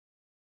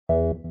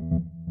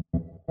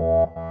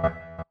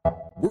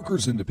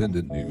Workers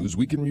Independent News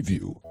Week in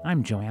Review.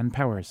 I'm Joanne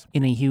Powers.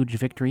 In a huge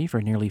victory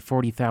for nearly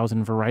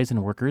 40,000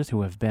 Verizon workers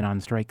who have been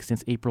on strike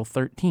since April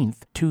 13th,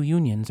 two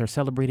unions are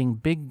celebrating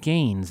big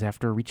gains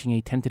after reaching a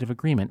tentative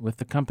agreement with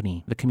the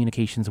company. The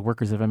Communications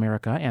Workers of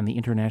America and the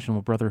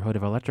International Brotherhood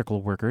of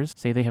Electrical Workers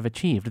say they have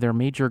achieved their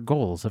major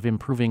goals of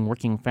improving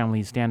working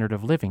families' standard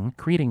of living,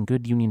 creating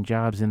good union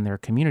jobs in their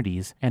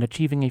communities, and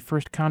achieving a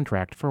first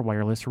contract for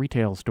wireless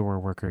retail store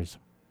workers.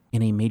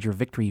 In a major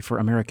victory for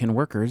American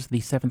workers, the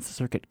Seventh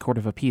Circuit Court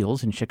of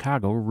Appeals in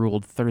Chicago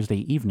ruled Thursday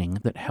evening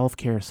that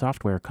healthcare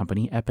software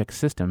company Epic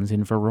Systems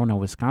in Verona,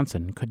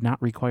 Wisconsin could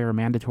not require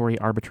mandatory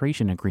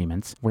arbitration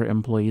agreements where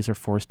employees are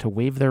forced to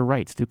waive their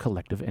rights to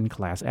collective and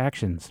class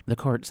actions. The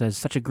court says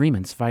such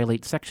agreements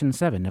violate Section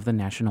 7 of the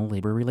National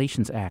Labor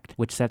Relations Act,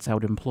 which sets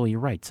out employee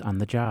rights on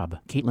the job.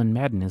 Caitlin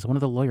Madden is one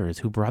of the lawyers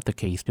who brought the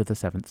case to the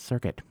Seventh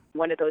Circuit.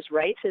 One of those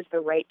rights is the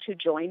right to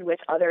join with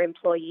other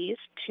employees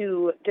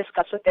to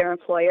discuss with their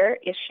employer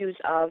issues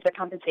of their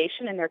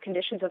compensation and their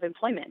conditions of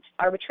employment.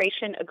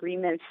 Arbitration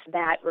agreements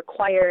that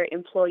require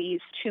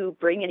employees to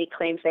bring any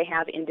claims they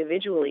have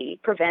individually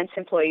prevents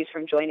employees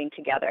from joining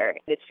together.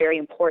 It's very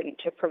important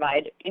to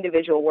provide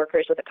individual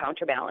workers with a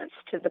counterbalance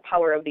to the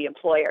power of the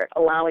employer.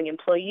 Allowing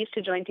employees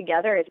to join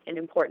together is an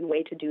important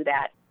way to do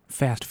that.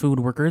 Fast food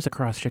workers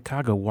across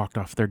Chicago walked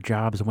off their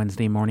jobs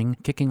Wednesday morning,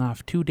 kicking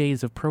off 2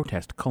 days of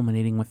protest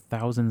culminating with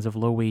thousands of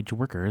low-wage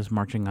workers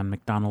marching on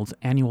McDonald's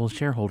annual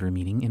shareholder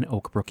meeting in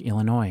Oak Brook,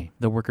 Illinois.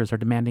 The workers are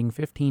demanding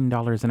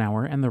 $15 an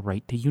hour and the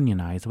right to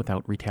unionize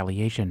without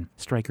retaliation.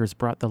 Strikers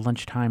brought the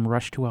lunchtime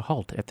rush to a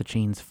halt at the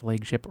chain's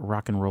flagship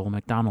rock and roll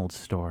McDonald's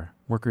store.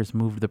 Workers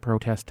moved the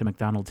protest to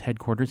McDonald's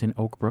headquarters in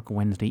Oak Brook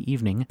Wednesday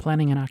evening,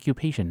 planning an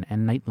occupation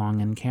and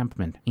night-long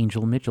encampment.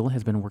 Angel Mitchell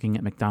has been working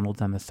at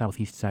McDonald's on the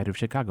southeast side of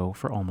Chicago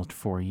for almost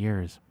 4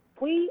 years.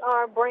 We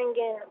are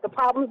bringing the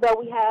problems that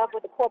we have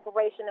with the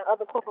corporation and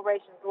other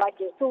corporations like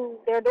it to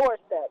their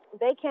doorstep.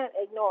 They can't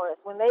ignore us.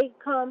 When they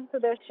come to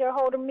their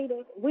shareholder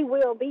meetings, we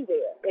will be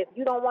there. If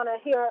you don't want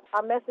to hear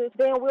our message,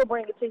 then we'll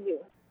bring it to you.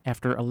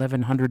 After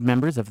 1,100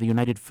 members of the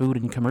United Food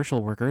and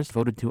Commercial Workers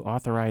voted to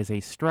authorize a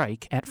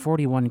strike at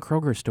 41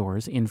 Kroger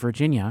stores in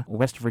Virginia,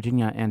 West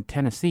Virginia, and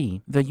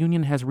Tennessee, the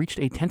union has reached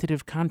a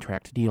tentative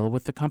contract deal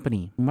with the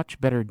company, much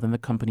better than the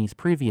company's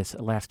previous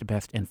last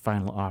best and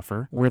final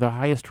offer, where the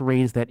highest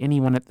raise that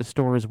anyone at the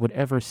stores would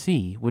ever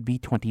see would be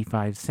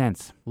 25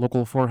 cents.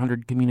 Local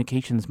 400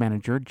 communications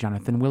manager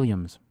Jonathan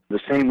Williams. The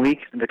same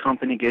week, the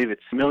company gave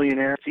its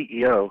millionaire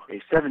CEO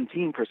a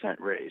 17%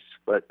 raise.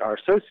 But our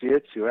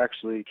associates who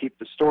actually keep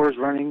the stores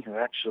running, who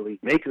actually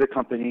make the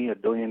company a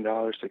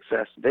billion-dollar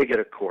success, they get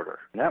a quarter.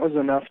 And that was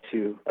enough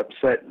to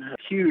upset a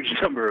huge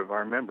number of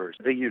our members.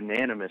 They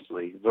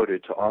unanimously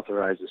voted to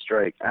authorize a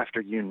strike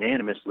after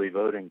unanimously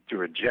voting to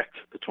reject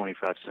the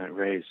 25-cent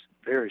raise.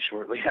 Very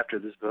shortly after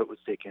this vote was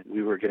taken,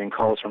 we were getting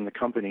calls from the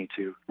company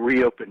to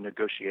reopen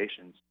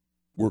negotiations.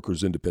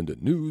 Workers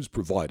Independent News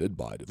provided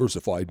by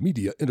Diversified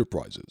Media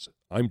Enterprises.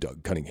 I'm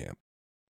Doug Cunningham.